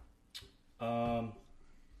 I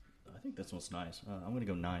think this one's nice. I'm gonna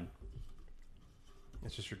go 9.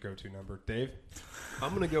 It's just your go-to number. Dave? I'm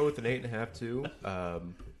going to go with an 8.5 too.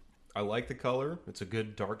 I like the color. It's a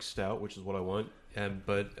good dark stout, which is what I want.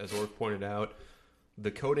 But as Orf pointed out, the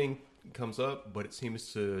coating comes up, but it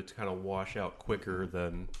seems to kind of wash out quicker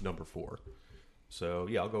than number 4. So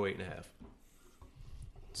yeah, I'll go 8.5.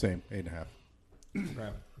 Same, 8.5. Okay.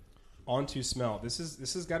 On to smell. This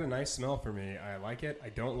has got a nice smell for me. I like it. I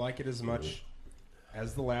don't like it as much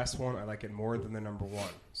as the last one. I like it more than the number 1.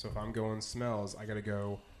 So if I'm going smells, I got to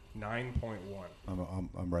go 9.1.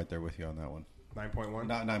 I'm right there with you on that one. 9.1?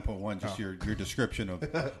 Not 9.1, just your description of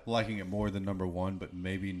liking it more than number 1, but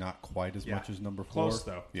maybe not quite as much as number 4. Close,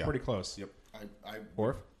 though. Yeah. Pretty close. Yep.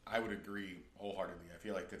 Orf? I would agree wholeheartedly. I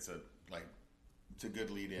feel like it's a good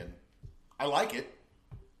lead in. I like it.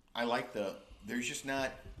 I like there's just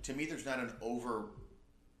not, to me, there's not an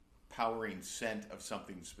overpowering scent of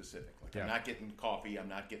something specific. I'm not getting coffee. I'm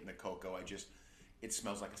not getting the cocoa. It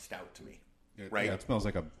smells like a stout to me. Right? Yeah, it smells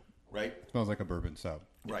like a right? Smells like a bourbon stout.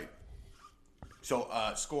 Right. So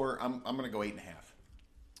score, I'm going to go 8.5.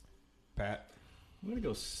 Pat? I'm going to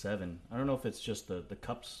go 7. I don't know if it's just the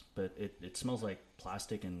cups, but it smells like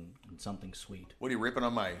plastic and something sweet. What are you ripping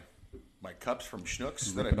on my cups from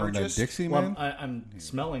Schnucks that I Ripping on that purchased? Dixie, Well, man? I'm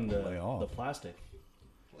smelling Lay off. the plastic.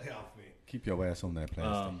 Lay off me. Keep your ass on that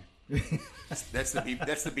plastic. That's the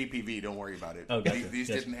BPV. Don't worry about it. Oh, gotcha. These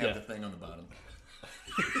Yes, didn't have yeah. the thing on the bottom.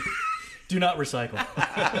 Do not recycle.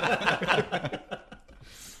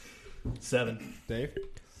 7. Dave?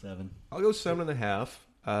 7. I'll go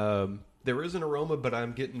 7.5. There is an aroma, but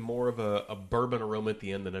I'm getting more of a bourbon aroma at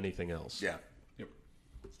the end than anything else. Yeah. Yep.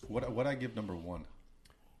 What I give number 1?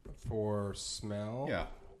 For smell? Yeah.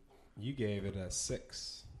 You gave it a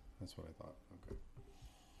 6. That's what I thought. Okay.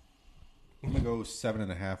 I'm going to go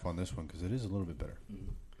 7.5 on this one because it is a little bit better.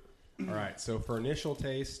 All right, so for initial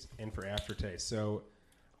taste and for aftertaste. So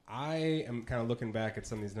I am kind of looking back at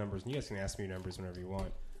some of these numbers, and you guys can ask me your numbers whenever you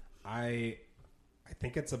want. I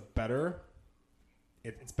think it's a better.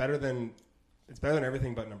 It's better than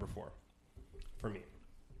everything but number 4 for me.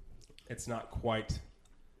 It's not quite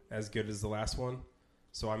as good as the last one,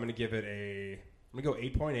 so I'm going to give it I'm going to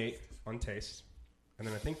go 8.8 on taste, and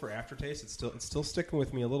then I think for aftertaste, it's still sticking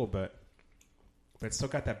with me a little bit. But it's still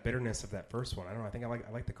got that bitterness of that first one. I don't know. I think I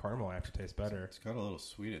like the caramel aftertaste better. It's got a little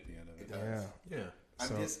sweet at the end of it. Yeah. Yeah.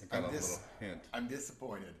 I'm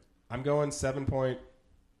disappointed. I'm going 7.5.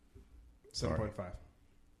 Sorry.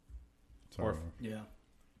 Or- Yeah.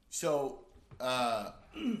 So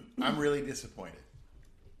I'm really disappointed.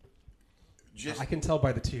 I can tell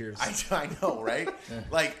by the tears. I know, right?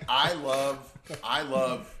 Like I love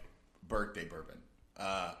birthday bourbon.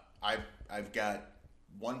 I've got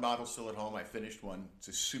one bottle still at home. I finished one. It's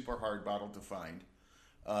a super hard bottle to find,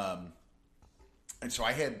 and so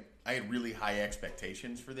I had really high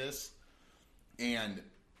expectations for this, and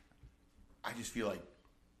I just feel like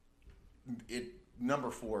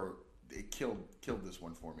number 4 it killed this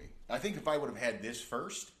one for me. I think if I would have had this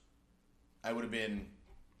first, I would have been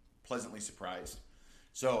pleasantly surprised.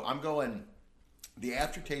 So I'm going. The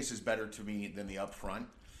aftertaste is better to me than the upfront.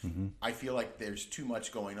 Mm-hmm. I feel like there's too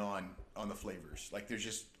much going on the flavors. Like there's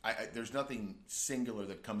just there's nothing singular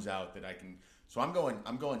that comes out that I can. So I'm going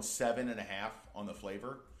 7.5 on the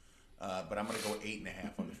flavor, but I'm going to go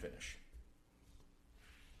 8.5 on the finish.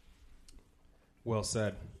 Well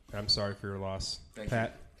said. I'm sorry for your loss, Thank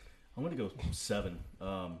Pat. I'm going to go 7.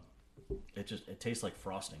 It tastes like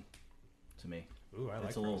frosting to me. Ooh, I like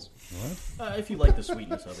it's a little. What? If you like the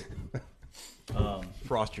sweetness of it.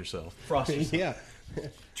 Frost yourself. Frost yourself. Yeah.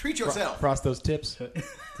 Treat yourself. Frost those tips.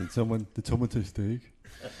 Did someone say steak?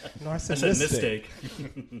 No, I said mistake.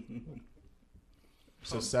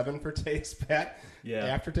 So 7 for taste, Pat. Yeah.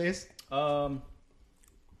 Aftertaste. 8. I'll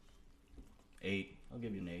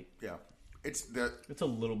give you an 8. Yeah, it's a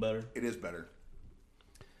little better. It is better.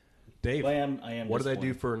 Dave, I am. What did I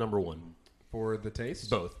do for number 1? for the taste.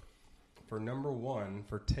 Both. For number 1,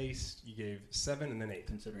 for taste, you gave 7 and then 8.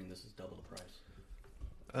 Considering this is double the price.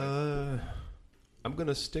 I'm going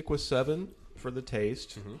to stick with 7 for the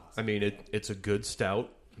taste. Mm-hmm. I mean, it's a good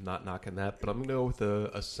stout. I'm not knocking that. But I'm going to go with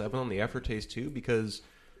a 7 on the aftertaste, too, because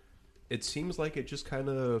it seems like it just kind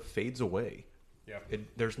of fades away. Yeah.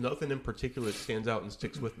 There's nothing in particular that stands out and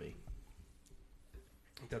sticks with me.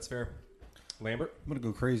 That's fair. Lambert? I'm going to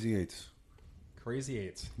go crazy 8s. Crazy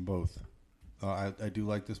 8s. Both. I do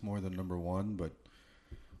like this more than number 1, but,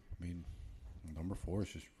 I mean, number 4 is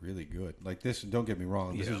just really good. Like this, don't get me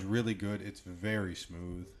wrong, this is really good. It's very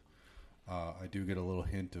smooth. I do get a little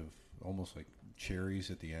hint of almost like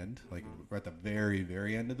cherries at the end, like at the very,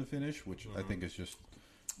 very end of the finish, which I think is just...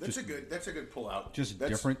 That's a good pull out. That's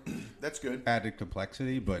different. That's good. Added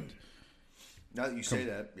complexity, but... Now that you say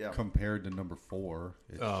that, yeah. Compared to number 4,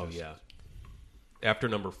 it's yeah. After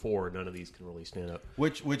number 4, none of these can really stand up.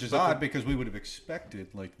 Which is odd because we would have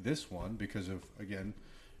expected like this one because of, again,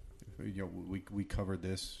 we covered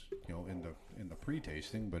this in the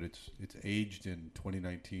pre-tasting, but it's aged in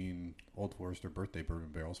 2019 Old Forester birthday bourbon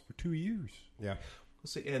barrels for 2 years. Yeah.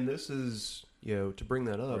 See, and this is to bring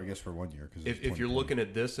that up. Or I guess for 1 year because if you're looking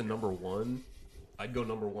at this in number 1, I'd go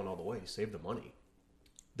number 1 all the way. Save the money.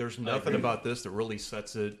 There's nothing about this that really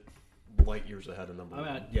sets it light years ahead of number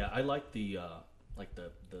 1. I like the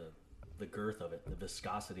girth of it, the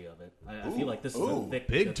viscosity of it. I feel like this is a thick,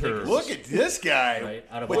 big turn. Look at this guy.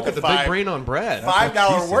 Right? Look at the big brain on Brad.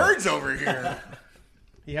 $5 words over here.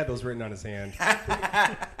 He had those written on his hand.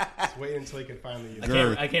 Just waiting until he could finally use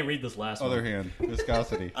Girth. I can't read this last Other one. hand,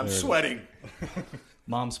 viscosity. I'm sweating.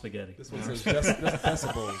 Mom spaghetti. This one says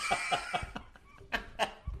decibels.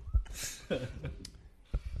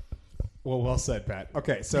 Well, Well said, Pat.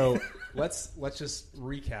 Okay, so let's just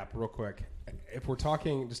recap real quick. If we're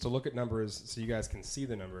talking, just to look at numbers so you guys can see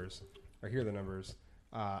the numbers or hear the numbers,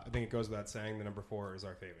 I think it goes without saying the number 4 is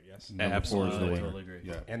our favorite, yes? Number 4 is the winner. Totally agree.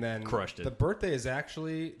 Yeah. And then Crushed it. The birthday is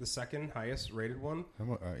actually the second highest rated one.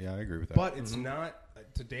 Yeah, I agree with that. But it's not,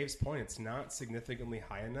 to Dave's point, it's not significantly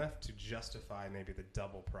high enough to justify maybe the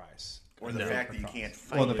double price. Or the fact that you can't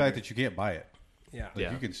find Well, the fact that you can't buy it. Yeah.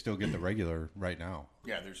 You can still get the regular right now.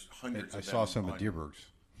 Yeah, there's hundreds I of them. saw some at Dierberg's.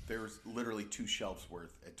 There was literally 2 shelves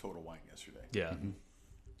worth at Total Wine yesterday. Yeah.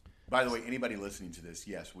 By the way, anybody listening to this,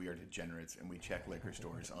 yes, we are degenerates and we check liquor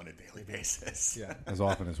stores on a daily basis. Yeah. As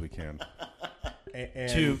often as we can.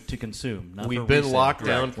 To consume. Not We've for been resale. locked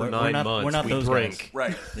down Right. for We're 9 not- months. We're not we those drink. guys.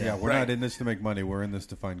 Right. Yeah, we're Right. not in this to make money. We're in this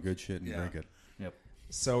to find good shit and Yeah. drink it. Yep.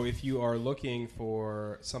 So if you are looking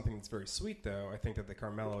for something that's very sweet, though, I think that the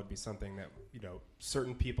Carmelo would be something that,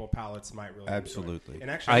 certain people palates might really Absolutely. enjoy.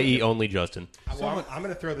 And actually, I.e. only Justin. I'm going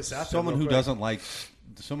to throw this out there. Someone real who quick.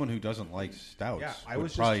 doesn't like stouts Yeah, I would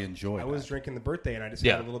was probably enjoy I that. was drinking the birthday, and I just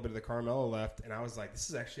Yeah. had a little bit of the Carmelo left, and I was like, "This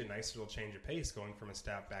is actually a nice little change of pace going from a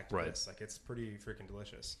stout back to Right. this. Like, it's pretty freaking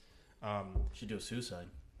delicious." Should do a suicide.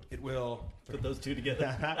 It will Put those two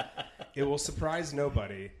together. it will surprise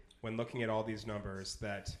nobody when looking at all these numbers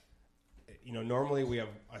that normally we have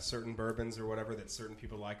a certain bourbons or whatever that certain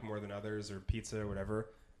people like more than others, or pizza or whatever.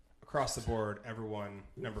 Across the board, everyone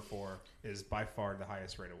number 4 is by far the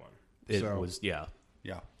highest rated one. It was, yeah.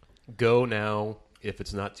 Yeah. Go now. If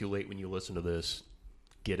it's not too late when you listen to this,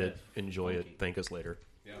 get it, enjoy it, thank us later.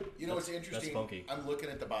 Yeah. You know what's interesting? That's funky. I'm looking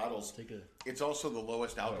at the bottles. Take a- It's also the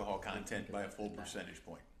lowest alcohol content by a full percentage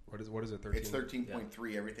point. What is it? 13? It's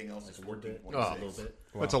 13.3. Everything else is A little bit. 14.6. A little bit.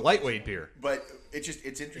 Well, it's a lightweight beer. But it's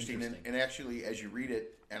interesting. And, Interesting. and actually, as you read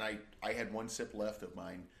it, and I had one sip left of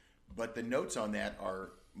mine, but the notes on that are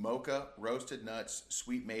mocha, roasted nuts,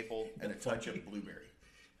 sweet maple, and a touch of blueberry.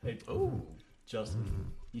 Hey,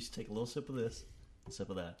 Justin, you should take a little sip of this, a sip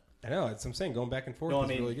of that. I know. I'm saying going back and forth No, I is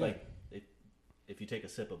mean, really good. if you take a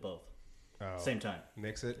sip of both, Oh. same time.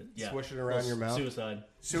 Mix it, Yeah. swish it around your mouth. Suicide.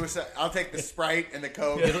 Suicide. I'll take the Sprite and the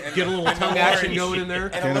Coke. Get a little tongue action going in there.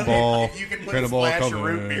 Cannonball. If you can put a Cannonball splash of coming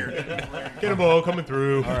root in. beer. Cannonball coming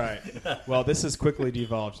through. All right. Well, this has quickly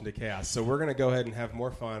devolved into chaos. So we're going to go ahead and have more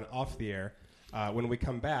fun off the air. When we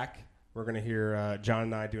come back, we're going to hear John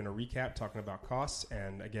and I doing a recap, talking about costs,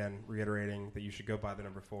 and again, reiterating that you should go buy the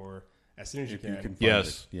number 4 as soon as you can. find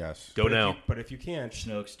Yes. it. Yes. Go now. But if you can't,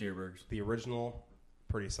 Schnook's, Dierberg's. the original,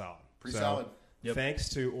 pretty solid. Pretty solid. Yep. Thanks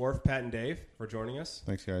to Orf, Pat, and Dave for joining us.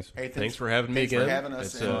 Thanks, guys. Hey, Thanks for having me thanks again. for having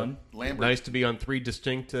us. It's and Lambert. nice to be on 3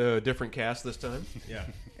 distinct, different casts this time. Yeah.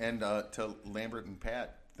 And to Lambert and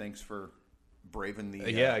Pat, thanks for braving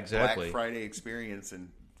the Yeah, exactly. Black Friday experience and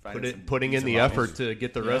finding some Putting in decent the bottles. effort to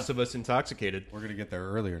get the rest of us intoxicated. We're going to get there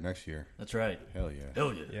earlier next year. That's right. Hell yeah. Oh,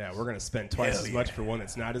 yeah. Yeah, we're going to spend twice Hell as much for one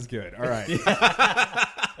that's not as good. All right.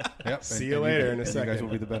 Yep. See you later in a You second. guys will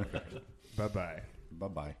be the benefit. Bye-bye.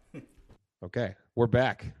 Bye-bye. Okay, we're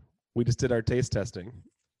back. We just did our taste testing,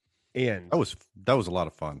 and That was a lot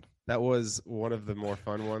of fun. that was one of the more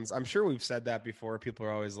fun ones. I'm sure we've said that before. People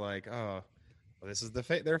are always like, "Oh, well, this is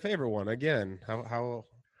their favorite one again." How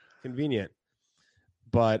convenient.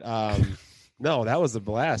 But no, that was a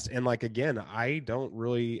blast. And like again, I don't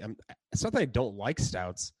really. It's not that I don't like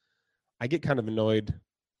stouts. I get kind of annoyed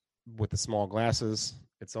with the small glasses.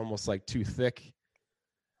 It's almost like too thick.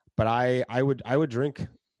 But I would drink.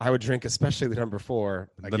 I would drink, especially the number 4.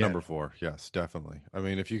 The again. number 4, yes, definitely. I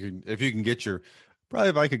mean, if you can get probably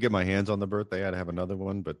if I could get my hands on the birthday, I'd have another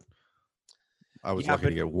one. But I was lucky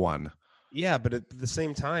to get one. Yeah, but at the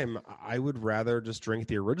same time, I would rather just drink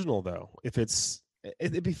the original, though. If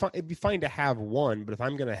it'd be fine to have one, but if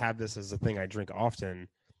I'm going to have this as a thing I drink often,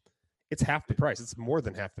 it's half the price. It's more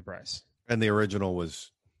than half the price. And the original was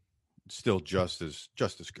still just as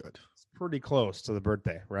good. It's pretty close to the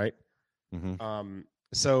birthday, right? Mm-hmm.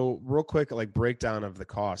 So real quick, like breakdown of the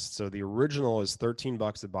cost. So the original is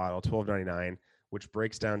 $13 a bottle, $12.99, which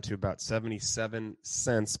breaks down to about 77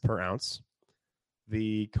 cents per ounce.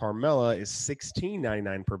 The Carmela is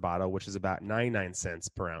 $16.99 per bottle, which is about 99 cents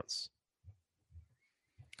per ounce.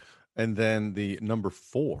 And then the number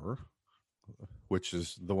 4, which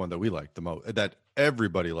is the one that we liked the most, that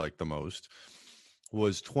everybody liked the most,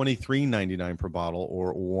 was $23.99 per bottle,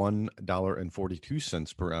 or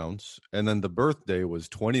 $1.42 per ounce. And then the birthday was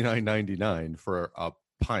 $29.99 for a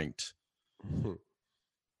pint.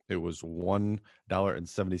 It was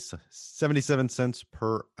 $1.77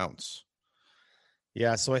 per ounce.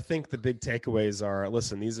 Yeah, so I think the big takeaways are,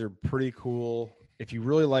 listen, these are pretty cool. If you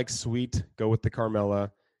really like sweet, go with the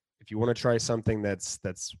Carmela. If you want to try something that's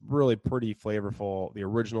really pretty flavorful, the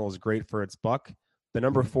original is great for its buck. The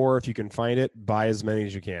number 4, if you can find it, buy as many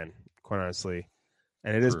as you can, quite honestly.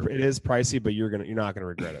 And it is pricey, but you're not gonna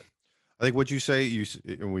regret it. I think what you say,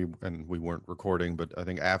 we weren't recording, but I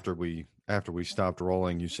think after we stopped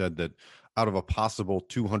rolling, you said that out of a possible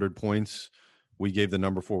 200 points, we gave the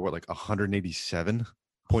number 4 like 187.5.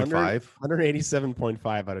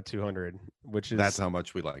 187.5 out of 200, which is that's how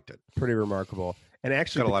much we liked it. Pretty remarkable. And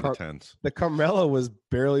actually, got a lot of 10s. The Carmella was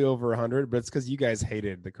barely over 100, but it's because you guys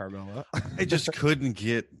hated the Carmella. I just couldn't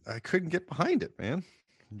get behind it, man.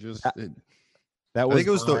 That was. I think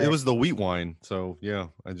it was the wheat wine. So yeah,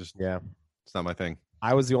 it's not my thing.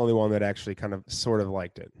 I was the only one that actually kind of sort of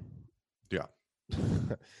liked it. Yeah.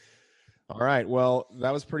 All right. Well,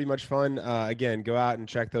 that was pretty much fun. Again, go out and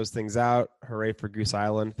check those things out. Hooray for Goose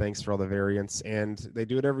Island. Thanks for all the variants. And they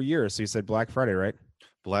do it every year. So you said Black Friday, right?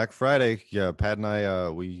 Black Friday. Yeah. Pat and I,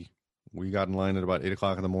 we got in line at about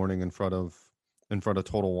 8:00 in the morning in front of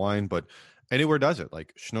Total Wine, but anywhere does it.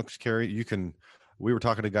 Like Schnucks carry, we were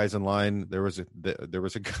talking to guys in line. There was a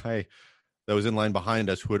guy that was in line behind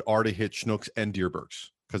us who had already hit Schnucks and Dierbergs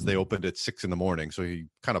because they opened at 6 a.m. So he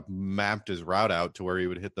kind of mapped his route out to where he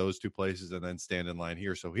would hit those 2 places and then stand in line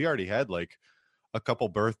here. So he already had like a couple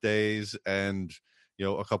birthdays and,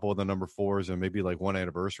 a couple of the number 4s and maybe like 1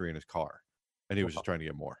 anniversary in his car. And he was just trying to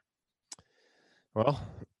get more. Well,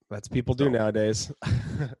 that's people do nowadays.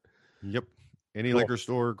 Yep. Any liquor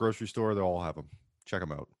store, grocery store, they all have them. Check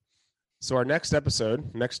them out. So our next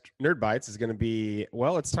episode, next Nerd Bites, is going to be,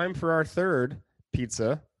 it's time for our 3rd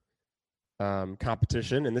pizza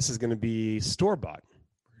competition, and this is going to be store-bought.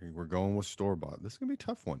 We're going with store-bought. This is going to be a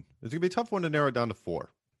tough one. It's going to be a tough one to narrow it down to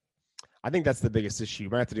 4. I think that's the biggest issue. You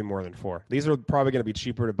might have to do more than 4. These are probably going to be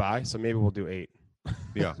cheaper to buy, so maybe we'll do 8.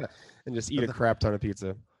 Yeah. And just eat a crap ton of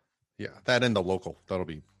pizza. Yeah, that and the local. That'll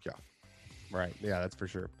be, yeah. Right, yeah, that's for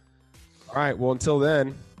sure. All right, well, until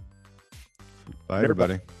then. Bye,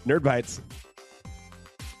 everybody. Nerd Bites.